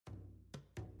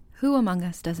Who among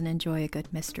us doesn't enjoy a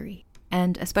good mystery?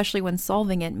 And especially when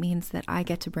solving it means that I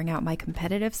get to bring out my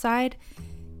competitive side,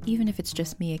 even if it's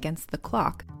just me against the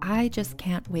clock. I just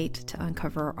can't wait to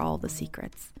uncover all the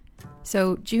secrets.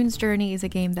 So June's Journey is a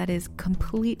game that is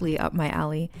completely up my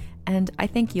alley, and I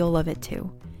think you'll love it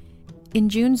too. In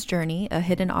June's Journey, a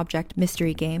hidden object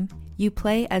mystery game, you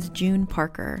play as June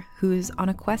Parker, who's on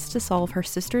a quest to solve her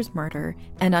sister's murder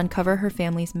and uncover her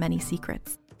family's many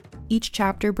secrets. Each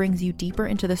chapter brings you deeper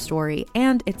into the story,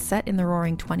 and it's set in the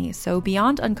Roaring '20s, so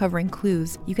beyond uncovering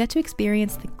clues, you get to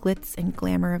experience the glitz and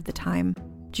glamour of the time.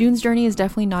 June's Journey is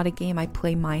definitely not a game I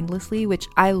play mindlessly, which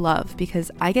I love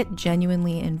because I get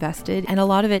genuinely invested, and a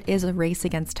lot of it is a race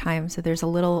against time, so there's a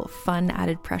little fun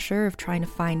added pressure of trying to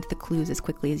find the clues as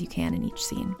quickly as you can in each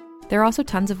scene. There are also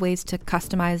tons of ways to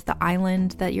customize the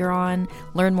island that you're on,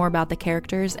 learn more about the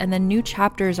characters, and then new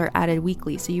chapters are added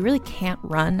weekly, so you really can't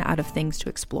run out of things to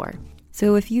explore.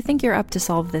 So if you think you're up to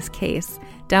solve this case,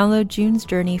 download June's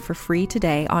Journey for free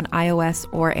today on iOS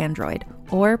or Android,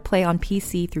 or play on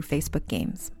PC through Facebook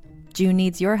Games. June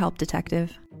needs your help,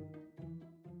 detective.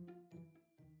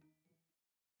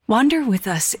 Wander with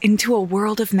us into a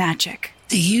world of magic.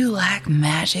 Do you like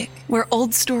magic? Where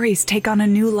old stories take on a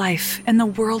new life and the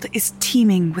world is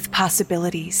teeming with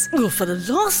possibilities. Oh, for the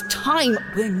last time,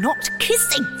 we're not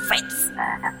kissing, Fritz.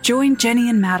 Join Jenny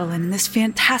and Madeline in this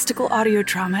fantastical audio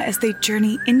drama as they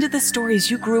journey into the stories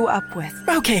you grew up with.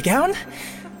 Okay, Gown.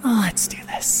 Let's do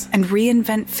this. And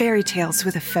reinvent fairy tales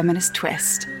with a feminist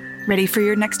twist. Ready for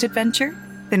your next adventure?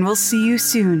 Then we'll see you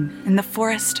soon in the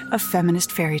forest of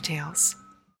feminist fairy tales.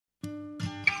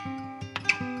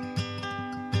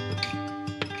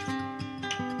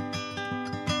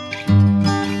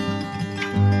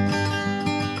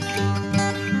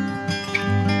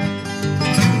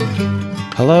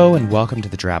 Hello and welcome to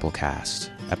the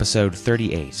Drabblecast, episode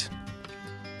 38.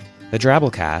 The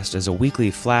Drabblecast is a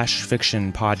weekly flash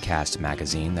fiction podcast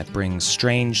magazine that brings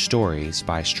strange stories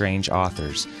by strange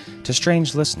authors to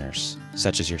strange listeners,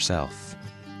 such as yourself.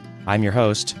 I'm your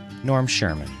host, Norm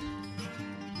Sherman.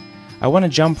 I want to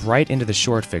jump right into the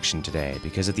short fiction today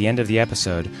because at the end of the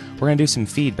episode, we're going to do some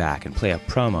feedback and play a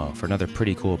promo for another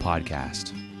pretty cool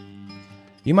podcast.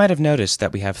 You might have noticed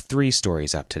that we have 3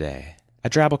 stories up today. A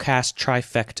Drabblecast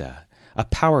Trifecta, a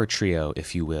power trio,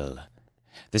 if you will.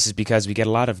 This is because we get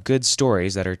a lot of good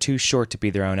stories that are too short to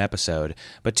be their own episode,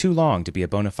 but too long to be a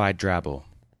bona fide Drabble.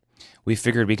 We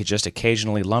figured we could just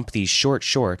occasionally lump these short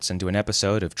shorts into an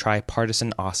episode of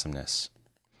tripartisan awesomeness.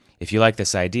 If you like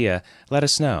this idea, let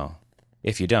us know.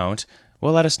 If you don't,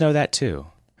 well, let us know that too.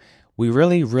 We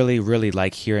really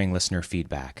like hearing listener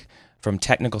feedback. From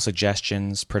technical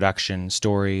suggestions, production,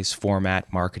 stories,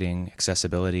 format, marketing,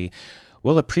 accessibility,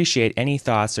 we'll appreciate any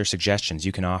thoughts or suggestions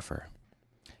you can offer.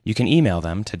 You can email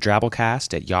them to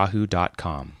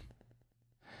drabblecast@yahoo.com.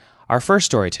 Our first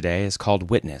story today is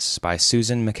called Witness by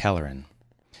Susan McElleran.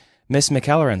 Miss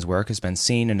McElleran's work has been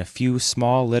seen in a few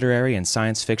small literary and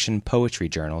science fiction poetry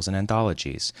journals and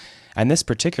anthologies, and this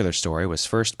particular story was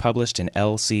first published in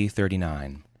LC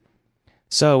 39.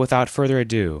 So, without further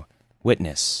ado,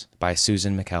 Witness by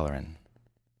Susan McElleran.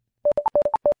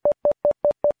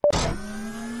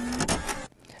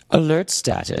 Alert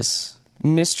status.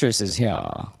 Mistress is here.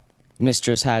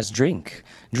 Mistress has drink.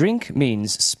 Drink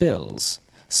means spills.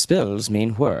 Spills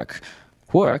mean work.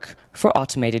 Work for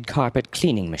automated carpet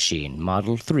cleaning machine,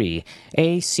 Model 3,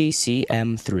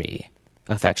 ACCM3,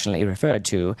 affectionately referred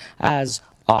to as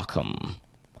Occam.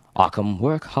 Occam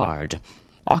work hard.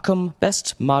 Occam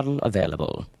best model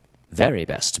available. Very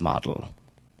best model.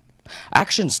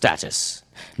 Action status.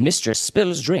 Mistress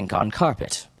spills drink on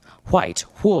carpet. White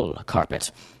wool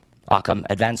carpet. Occam,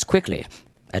 advance quickly.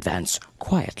 Advance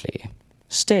quietly.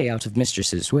 Stay out of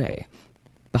mistress's way.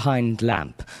 Behind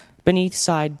lamp. Beneath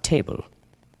side table.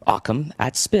 Occam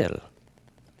at spill.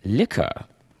 Liquor.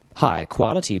 High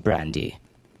quality brandy.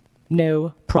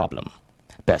 No problem.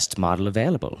 Best model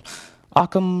available.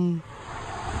 Occam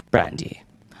brandy.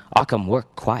 Occam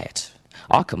work quiet.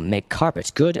 Occam make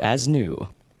carpet good as new.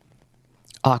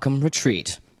 Occam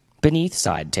retreat. Beneath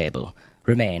side table.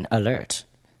 Remain alert.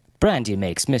 Brandy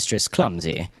makes mistress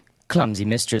clumsy. Clumsy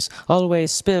mistress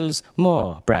always spills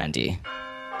more brandy.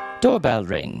 Doorbell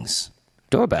rings.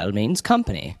 Doorbell means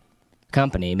company.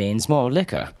 Company means more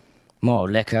liquor. More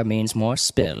liquor means more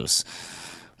spills.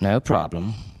 No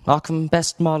problem. Occam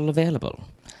best model available.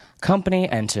 Company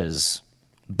enters.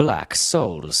 Black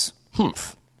souls.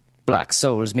 Humph. Black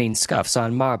souls mean scuffs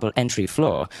on marble entry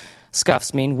floor.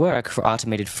 Scuffs mean work for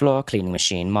automated floor cleaning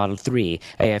machine Model 3,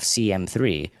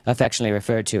 AFCM3, affectionately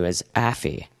referred to as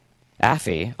AFI.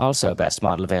 AFI, also best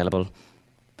model available.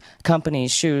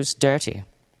 Company's shoes dirty.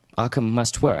 Occam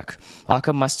must work.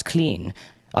 Occam must clean.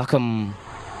 Occam...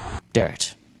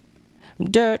 dirt.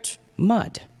 Dirt,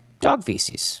 mud, dog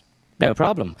feces. No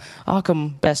problem.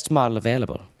 Occam best model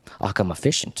available. Occam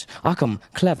efficient. Occam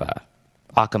clever.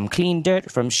 Occam clean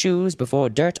dirt from shoes before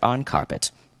dirt on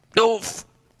carpet. Oof!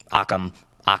 Occam,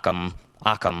 Occam,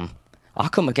 Occam.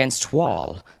 Occam against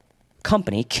wall.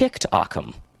 Company kicked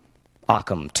Occam.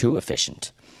 Occam too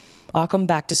efficient. Occam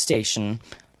back to station.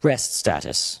 Rest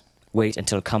status. Wait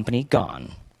until company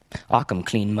gone. Occam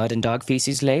clean mud and dog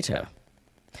feces later.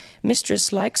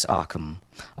 Mistress likes Occam.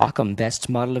 Occam best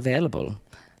model available.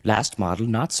 Last model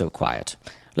not so quiet.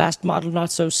 Last model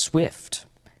not so swift.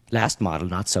 Last model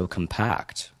not so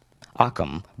compact.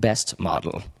 Occam best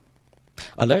model.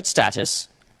 Alert status.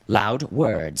 Loud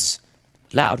words.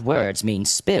 Loud words mean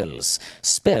spills.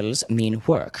 Spills mean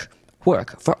work.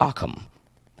 Work for Occam.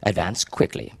 Advance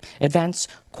quickly. Advance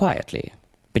quietly.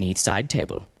 Beneath side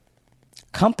table.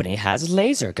 Company has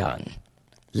laser gun.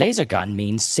 Laser gun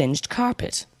means singed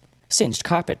carpet. Singed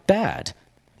carpet bad.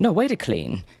 No way to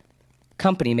clean.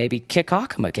 Company maybe kick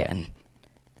Occam again.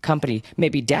 Company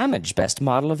maybe damage best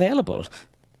model available.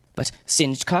 But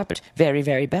singed carpet very,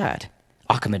 very bad.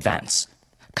 Occam advance.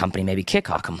 Company maybe kick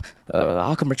Occam.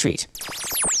 Occam retreat.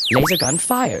 Laser gun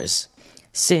fires.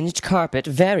 Singed carpet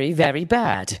very, very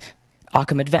bad.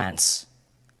 Occam advance.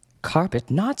 Carpet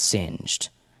not singed.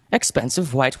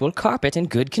 Expensive white wool carpet in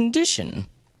good condition.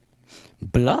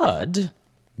 Blood?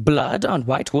 Blood on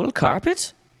white wool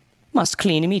carpet? Must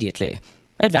clean immediately.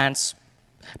 Advance.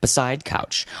 Beside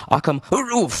couch. Occam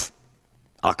roof.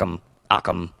 Occam,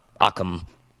 Occam, Occam.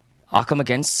 Occam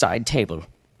against side table.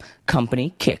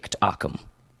 Company kicked Occam.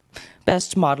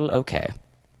 Best model okay.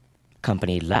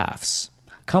 Company laughs.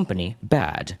 Company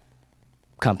bad.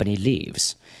 Company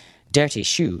leaves. Dirty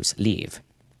shoes leave.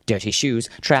 Dirty shoes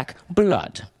track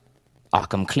blood.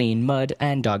 Occam clean mud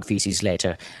and dog feces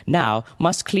later. Now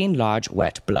must clean large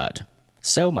wet blood.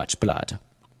 So much blood.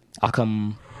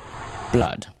 Occam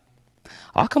blood.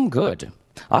 Occam good.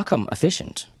 Occam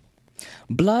efficient.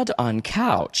 Blood on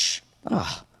couch.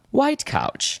 White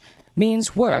couch.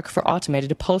 Means work for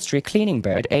automated upholstery cleaning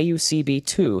bird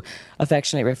AUCB2,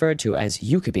 affectionately referred to as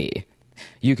Yukibi.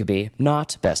 Yukibi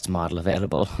not best model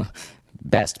available.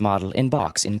 Best model in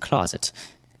box in closet.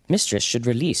 Mistress should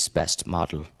release best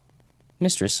model.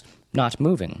 Mistress not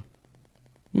moving.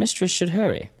 Mistress should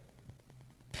hurry.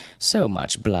 So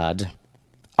much blood.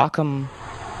 Occam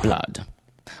blood.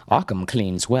 Occam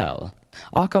cleans well.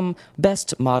 Occam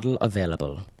best model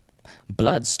available.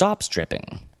 Blood stops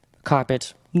dripping.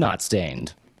 Carpet not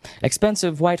stained.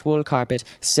 Expensive white wool carpet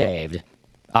saved.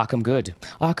 Occam good.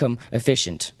 Occam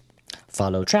efficient.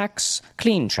 Follow tracks,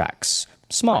 clean tracks.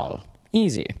 Small,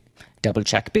 easy. Double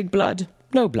check big blood,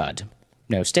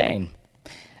 no stain.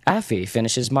 Affy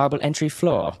finishes marble entry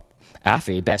floor.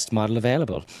 Affy best model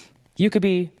available.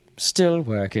 Yukibi still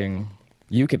working.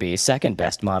 Yukibi second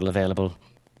best model available.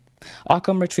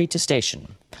 Occam retreat to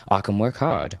station. Occam work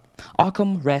hard.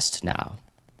 Occam rest now.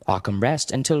 Occam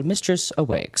rest until mistress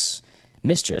awakes.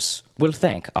 Mistress will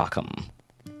thank Occam.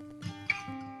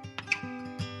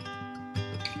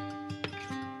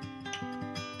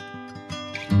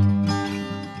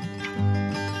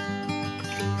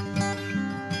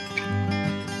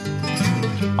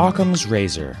 Occam's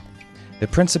razor, the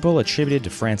principle attributed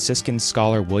to Franciscan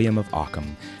scholar William of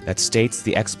Occam that states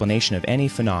the explanation of any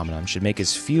phenomenon should make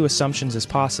as few assumptions as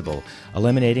possible,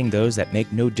 eliminating those that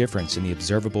make no difference in the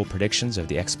observable predictions of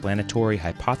the explanatory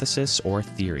hypothesis or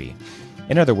theory.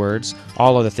 In other words,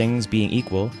 all other things being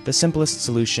equal, the simplest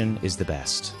solution is the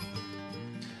best.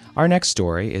 Our next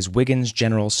story is Wiggins'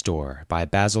 General Store by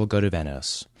Basil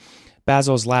Godovenos.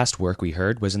 Basil's last work we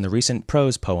heard was in the recent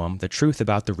prose poem The Truth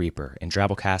About the Reaper in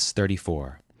Drabblecast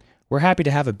 34. We're happy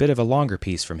to have a bit of a longer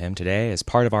piece from him today as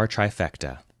part of our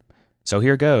trifecta. So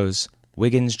here goes,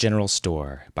 Wiggins' General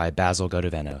Store by Basil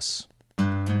Godovenos.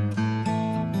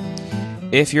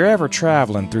 If you're ever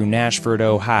traveling through Nashford,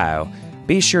 Ohio,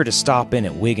 be sure to stop in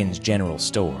at Wiggins' General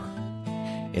Store.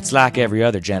 It's like every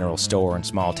other general store in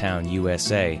small-town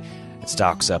USA. It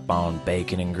stocks up on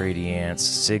bacon ingredients,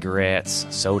 cigarettes,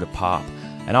 soda pop,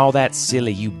 and all that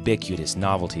silly ubiquitous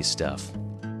novelty stuff.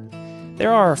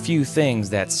 There are a few things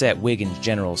that set Wiggins'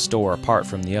 General Store apart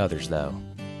from the others, though.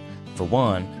 For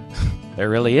one, there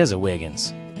really is a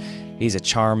Wiggins. He's a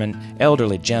charming,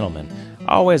 elderly gentleman,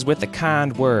 always with a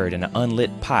kind word and an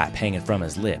unlit pipe hanging from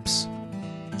his lips.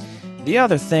 The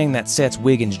other thing that sets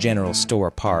Wiggins' General Store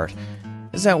apart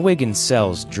is that Wiggins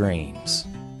sells dreams.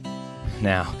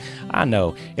 Now, I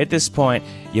know, at this point,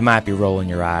 you might be rolling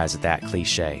your eyes at that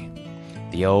cliche.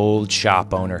 The old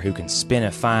shop owner who can spin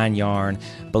a fine yarn,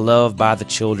 beloved by the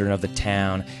children of the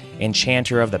town,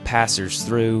 enchanter of the passers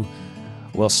through.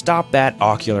 Well, stop that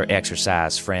ocular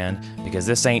exercise, friend, because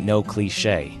this ain't no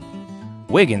cliche.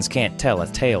 Wiggins can't tell a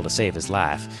tale to save his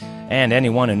life, and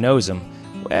anyone who knows him,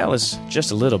 well, is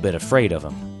just a little bit afraid of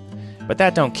him. But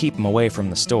that don't keep him away from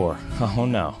the store. Oh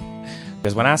no.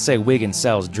 Because when I say Wiggins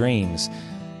sells dreams,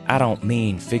 I don't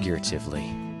mean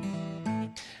figuratively.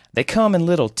 They come in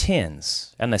little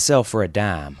tins, and they sell for a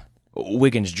dime.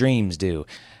 Wiggins' dreams do,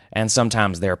 and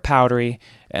sometimes they're powdery,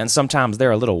 and sometimes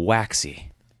they're a little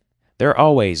waxy. They're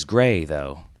always gray,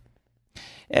 though.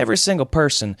 Every single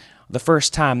person, the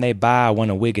first time they buy one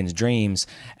of Wiggins' dreams,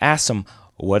 asks them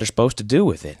what they're supposed to do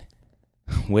with it.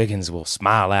 Wiggins will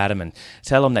smile at them and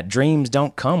tell them that dreams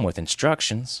don't come with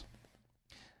instructions.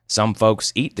 Some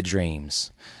folks eat the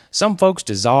dreams. Some folks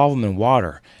dissolve them in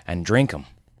water and drink them.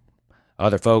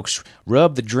 Other folks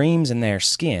rub the dreams in their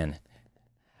skin.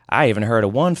 I even heard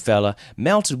of one fella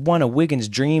melted one of Wiggins'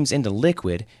 dreams into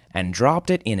liquid and dropped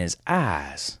it in his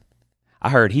eyes. I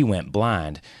heard he went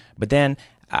blind, but then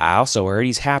I also heard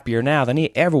he's happier now than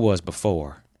he ever was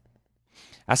before.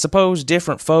 I suppose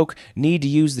different folk need to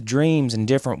use the dreams in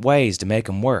different ways to make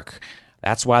 'em work.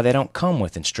 That's why they don't come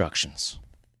with instructions.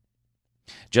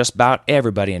 Just about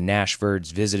everybody in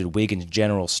Nashford's visited Wiggins'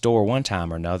 General Store one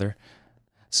time or another.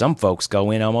 Some folks go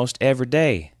in almost every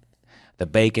day. The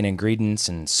bacon ingredients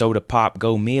and soda pop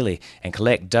go mealy and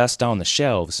collect dust on the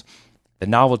shelves. The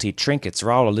novelty trinkets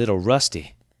are all a little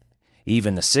rusty.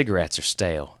 Even the cigarettes are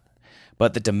stale.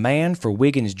 But the demand for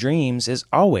Wiggins' dreams is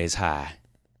always high.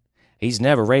 He's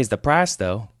never raised the price,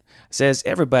 though. Says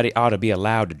everybody ought to be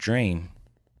allowed to dream.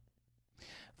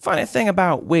 Funny thing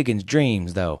about Wiggins'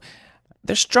 dreams, though,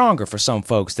 they're stronger for some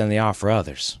folks than they are for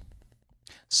others.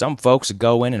 Some folks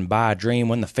go in and buy a dream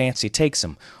when the fancy takes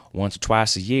 'em, once or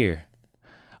twice a year.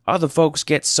 Other folks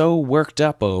get so worked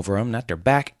up over 'em that they're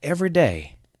back every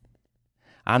day.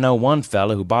 I know one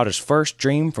fella who bought his first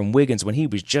dream from Wiggins when he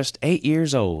was just 8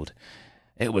 years old.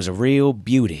 It was a real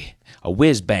beauty, a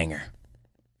whiz-banger.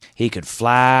 He could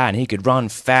fly and he could run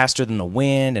faster than the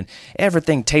wind, and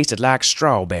everything tasted like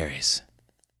strawberries.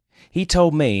 He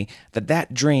told me that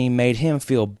that dream made him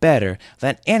feel better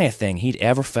than anything he'd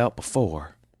ever felt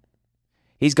before.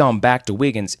 He's gone back to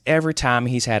Wiggins every time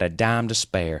he's had a dime to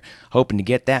spare, hoping to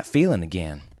get that feeling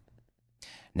again.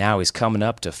 Now he's coming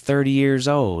up to 30 years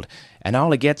old, and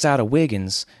all he gets out of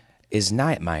Wiggins is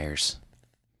nightmares.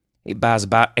 He buys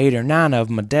about 8 or 9 of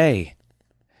them a day.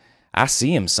 I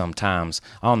see him sometimes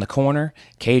on the corner,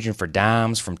 caging for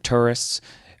dimes from tourists,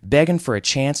 begging for a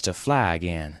chance to fly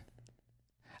again.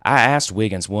 I asked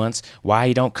Wiggins once why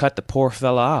he don't cut the poor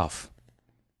fella off.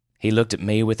 He looked at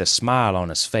me with a smile on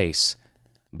his face,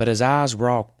 but his eyes were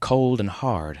all cold and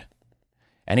hard.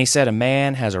 And he said a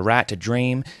man has a right to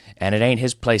dream, and it ain't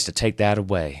his place to take that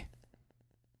away.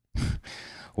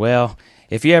 Well,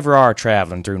 if you ever are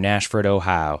traveling through Nashford,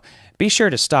 Ohio, be sure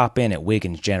to stop in at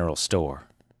Wiggins' General Store.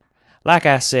 Like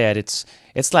I said, it's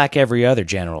like every other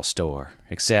general store,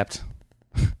 except,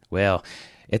 well,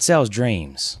 it sells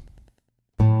dreams.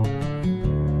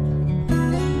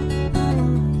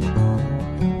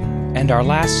 And our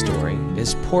last story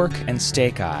is Pork and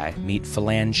Steak Eye Meet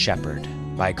Phelan Shepherd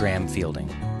by Graham Fielding.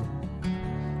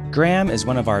 Graham is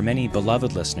one of our many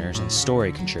beloved listeners and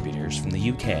story contributors from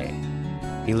the UK.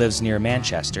 He lives near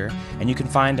Manchester, and you can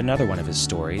find another one of his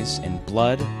stories in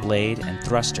Blood, Blade, and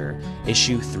Thruster,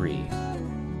 Issue 3.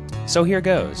 So here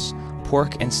goes,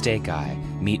 Pork and Steak Eye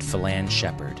Meet Phelan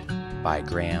Shepherd by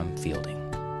Graham Fielding.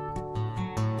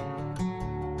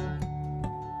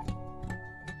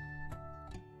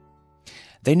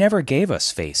 They never gave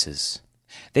us faces.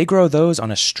 They grow those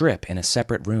on a strip in a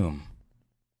separate room.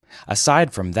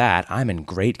 Aside from that, I'm in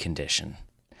great condition.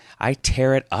 I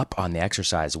tear it up on the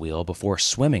exercise wheel before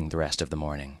swimming the rest of the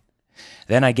morning.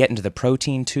 Then I get into the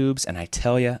protein tubes, and I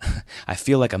tell you, I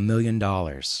feel like $1 million.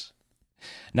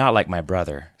 Not like my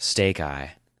brother, Steak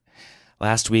Eye.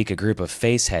 Last week, a group of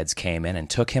faceheads came in and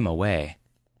took him away.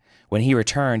 When he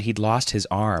returned, he'd lost his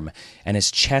arm, and his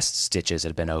chest stitches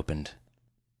had been opened.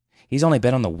 He's only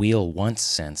been on the wheel once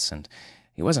since, and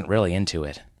he wasn't really into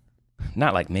it.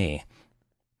 Not like me.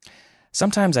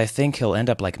 Sometimes I think he'll end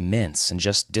up like Mince and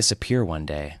just disappear one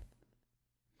day.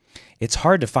 It's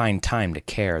hard to find time to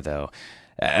care, though,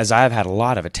 as I've had a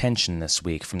lot of attention this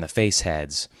week from the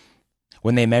faceheads.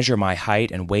 When they measure my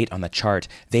height and weight on the chart,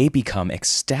 they become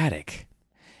ecstatic.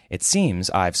 It seems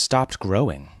I've stopped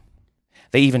growing.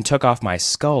 They even took off my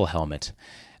skull helmet.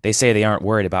 They say they aren't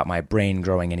worried about my brain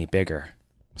growing any bigger.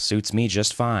 Suits me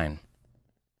just fine.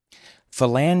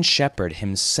 Phelan Shepherd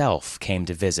himself came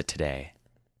to visit today.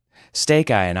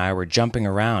 Steak Eye and I were jumping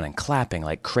around and clapping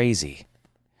like crazy.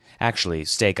 Actually,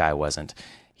 Steak Eye wasn't.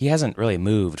 He hasn't really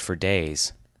moved for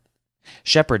days.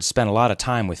 Shepard spent a lot of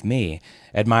time with me,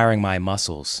 admiring my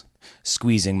muscles,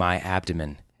 squeezing my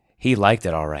abdomen. He liked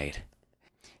it all right.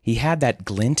 He had that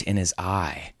glint in his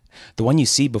eye, the one you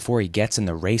see before he gets in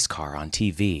the race car on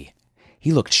TV.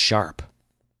 He looked sharp.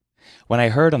 When I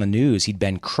heard on the news he'd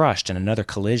been crushed in another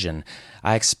collision,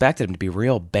 I expected him to be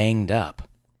real banged up.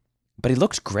 But he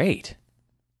looked great.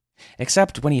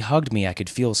 Except when he hugged me, I could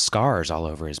feel scars all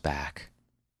over his back.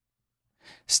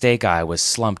 Steak Eye was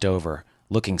slumped over,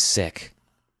 looking sick.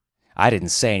 I didn't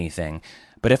say anything,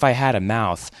 but if I had a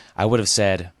mouth, I would have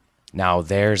said, "Now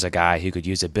there's a guy who could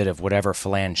use a bit of whatever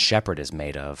Phalan Shepard is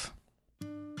made of."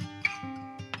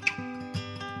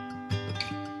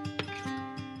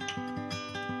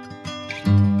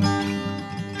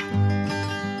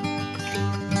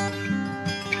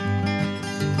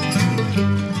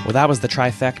 Well, that was the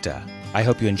Trifecta. I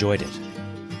hope you enjoyed it.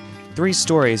 3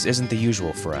 stories isn't the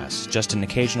usual for us, just an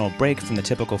occasional break from the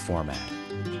typical format.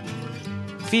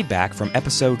 Feedback from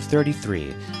episode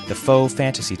 33, the faux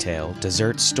fantasy tale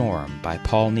Desert Storm by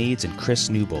Paul Needs and Chris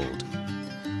Newbold.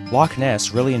 Loch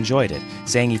Ness really enjoyed it,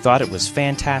 saying he thought it was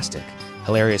fantastic.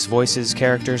 Hilarious voices,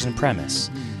 characters, and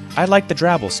premise. I liked the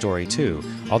Drabble story too,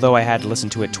 although I had to listen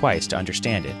to it twice to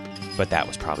understand it, but that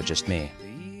was probably just me.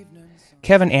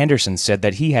 Kevin Anderson said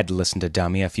that he had to listen to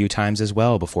Dummy a few times as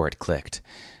well before it clicked,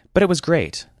 but it was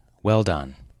great. Well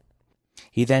done.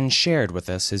 He then shared with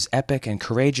us his epic and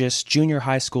courageous junior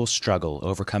high school struggle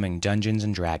overcoming Dungeons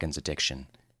 & Dragons addiction.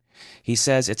 He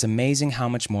says it's amazing how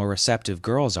much more receptive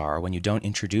girls are when you don't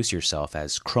introduce yourself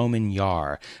as Croman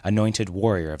Yar, anointed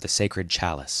warrior of the sacred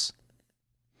chalice.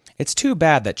 It's too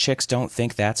bad that chicks don't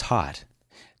think that's hot.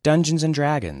 Dungeons &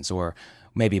 Dragons, or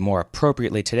maybe more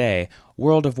appropriately today,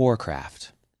 World of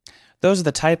Warcraft. Those are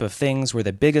the type of things where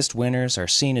the biggest winners are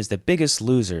seen as the biggest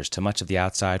losers to much of the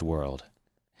outside world.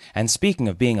 And speaking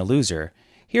of being a loser,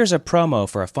 here's a promo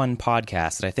for a fun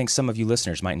podcast that I think some of you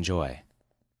listeners might enjoy.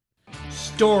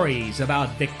 Stories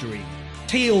about victory,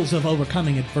 tales of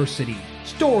overcoming adversity,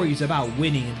 stories about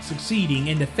winning and succeeding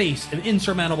in the face of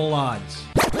insurmountable odds.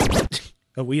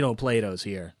 We don't play those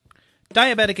here.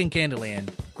 Diabetic in Candyland,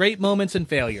 great moments and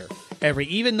failure. Every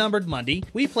even-numbered Monday,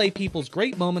 we play people's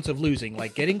great moments of losing,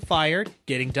 like getting fired,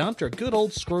 getting dumped, or good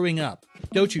old screwing up.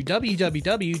 Go to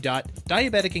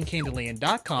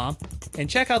www.diabeticincandyland.com and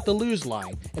check out the Lose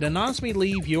line and anonymously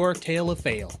leave your tale of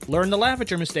fail. Learn to laugh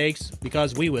at your mistakes,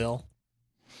 because we will.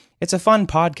 It's a fun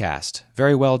podcast,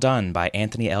 very well done by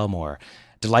Anthony Elmore,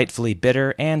 delightfully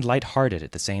bitter and lighthearted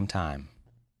at the same time.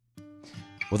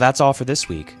 Well, that's all for this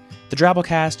week. The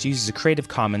Drabblecast uses a Creative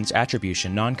Commons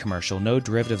Attribution Non-Commercial No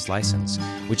Derivatives license,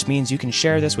 which means you can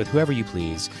share this with whoever you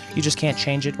please, you just can't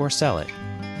change it or sell it.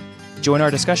 Join our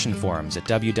discussion forums at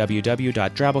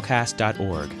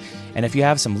www.drabblecast.org, and if you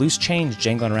have some loose change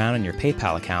jangling around in your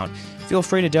PayPal account, feel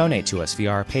free to donate to us via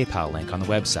our PayPal link on the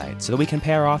website so that we can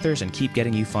pay our authors and keep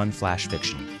getting you fun flash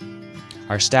fiction.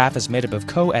 Our staff is made up of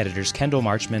co-editors Kendall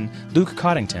Marchman, Luke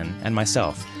Coddington, and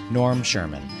myself, Norm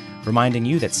Sherman, reminding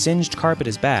you that singed carpet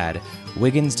is bad,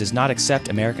 Wiggins does not accept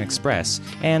American Express,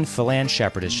 and Phalan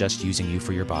Shepard is just using you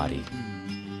for your body.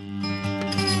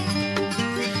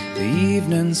 The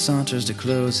evening saunters to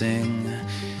closing.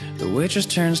 The waitress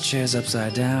turns chairs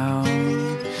upside down.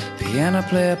 Piano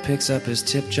player picks up his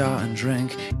tip jar and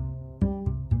drink.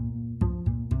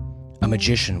 A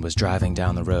magician was driving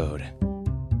down the road.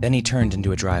 Then he turned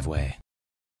into a driveway.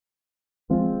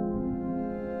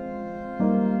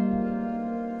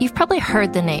 You've probably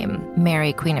heard the name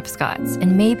Mary, Queen of Scots,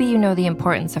 and maybe you know the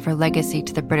importance of her legacy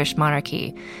to the British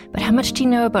monarchy. But how much do you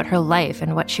know about her life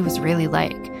and what she was really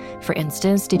like? For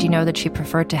instance, did you know that she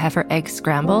preferred to have her eggs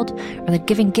scrambled, or that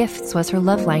giving gifts was her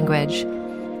love language?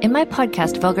 In my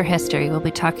podcast, Vulgar History, we'll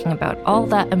be talking about all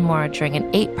that and more during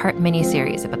an 8-part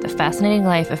mini-series about the fascinating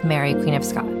life of Mary, Queen of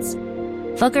Scots.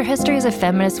 Vulgar History is a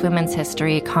feminist women's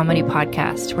history comedy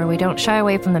podcast where we don't shy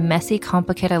away from the messy,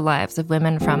 complicated lives of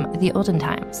women from the olden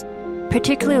times.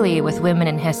 Particularly with women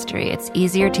in history, it's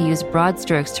easier to use broad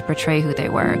strokes to portray who they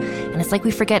were, and it's like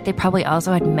we forget they probably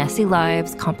also had messy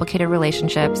lives, complicated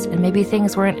relationships, and maybe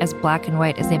things weren't as black and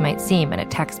white as they might seem in a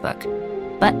textbook.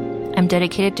 But I'm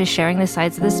dedicated to sharing the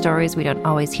sides of the stories we don't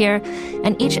always hear,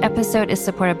 and each episode is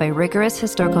supported by rigorous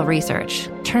historical research.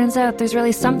 Turns out there's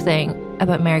really something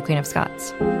about Mary, Queen of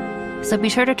Scots. So be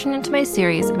sure to tune into my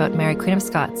series about Mary, Queen of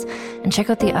Scots, and check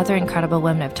out the other incredible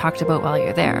women I've talked about while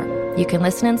you're there. You can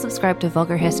listen and subscribe to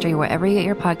Vulgar History wherever you get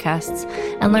your podcasts,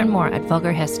 and learn more at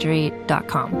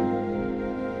vulgarhistory.com.